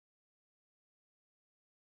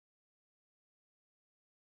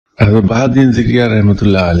حضرت بہاؤالدین ذکریہ رحمۃ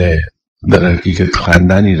اللہ علیہ در حقیقت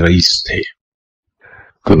خاندانی رئیس تھے.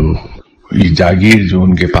 تو یہ جاگیر جو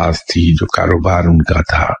ان کے پاس تھی، جو کاروبار ان کا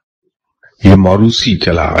تھا، یہ موروثی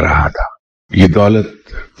چلا آ رہا تھا. یہ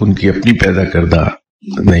دولت ان کی اپنی پیدا کردہ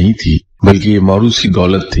نہیں تھی، بلکہ یہ موروثی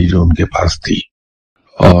دولت تھی جو ان کے پاس تھی.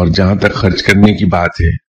 اور جہاں تک خرچ کرنے کی بات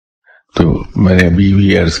ہے تو میں نے ابھی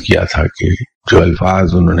بھی عرض کیا تھا کہ جو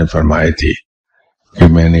الفاظ انہوں نے فرمائے تھے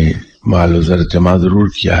کہ میں نے مال و زر جمع ضرور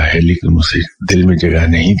کیا ہے لیکن اسے دل میں جگہ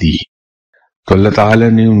نہیں دی، تو اللہ تعالیٰ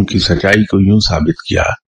نے ان کی سچائی کو یوں ثابت کیا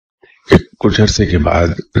کہ کچھ عرصے کے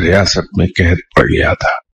بعد ریاست میں قحط پڑ گیا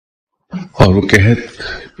تھا. اور وہ قحط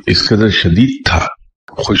اس قدر شدید تھا،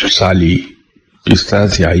 خشک سالی اس طرح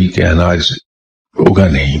سے آئی کہ اناج اگا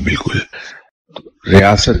نہیں. بالکل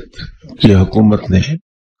ریاست کی حکومت نے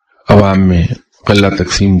عوام میں غلہ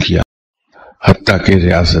تقسیم کیا، حتیٰ کہ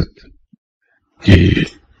ریاست کے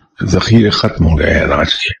ذخیرے ختم ہو گئے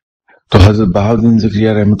اناج کے. تو حضرت بہاؤالدین ذکریہ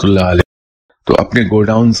رحمۃ اللہ علیہ تو اپنے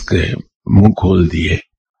گوڈاؤنز کے منہ کھول دیے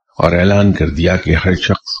اور اعلان کر دیا کہ ہر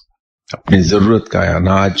شخص اپنی ضرورت کا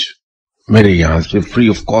اناج میرے یہاں سے فری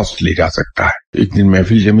آف کاسٹ لے جا سکتا ہے. ایک دن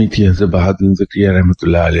محفل جمی تھی حضرت بہاؤالدین ذکریہ رحمۃ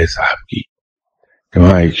اللہ علیہ صاحب کی، کہ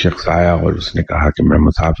وہاں ایک شخص آیا اور اس نے کہا کہ میں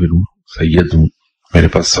مسافر ہوں، سید ہوں، میرے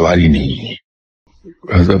پاس سواری نہیں ہے.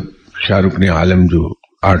 حضرت شاہ رکن عالم جو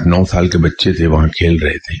 8-9 سال کے بچے تھے وہاں کھیل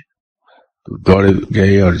رہے تھے، تو دوڑے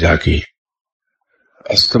گئے اور جا کے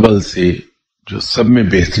استبل سے جو سب میں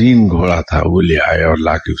بہترین گھوڑا تھا وہ لے آئے اور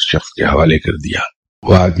لا کے اس شخص کے حوالے کر دیا.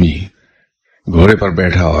 وہ آدمی گھوڑے پر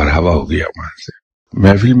بیٹھا اور ہوا ہو گیا وہاں سے.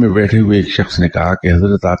 محفل میں بیٹھے ہوئے ایک شخص نے کہا کہ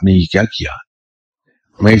حضرت آپ نے یہ کیا کیا؟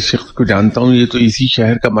 میں اس شخص کو جانتا ہوں، یہ تو اسی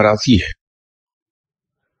شہر کا مراسی ہے،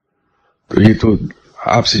 تو یہ تو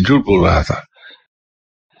آپ سے جھوٹ بول رہا تھا.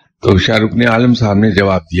 تو شاہ رکن عالم صاحب نے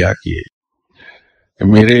جواب دیا کہ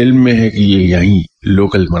میرے علم میں ہے کہ یہ یہیں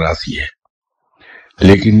لوکل مراسی ہے،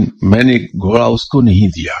 لیکن میں نے گھوڑا اس کو نہیں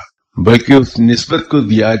دیا بلکہ اس نسبت کو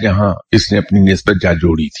دیا جہاں اس نے اپنی نسبت جا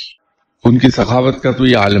جوڑی تھی. ان کی سخاوت کا تو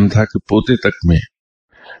یہ عالم تھا کہ پوتے تک میں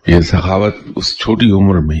یہ سخاوت اس چھوٹی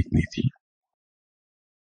عمر میں اتنی تھی.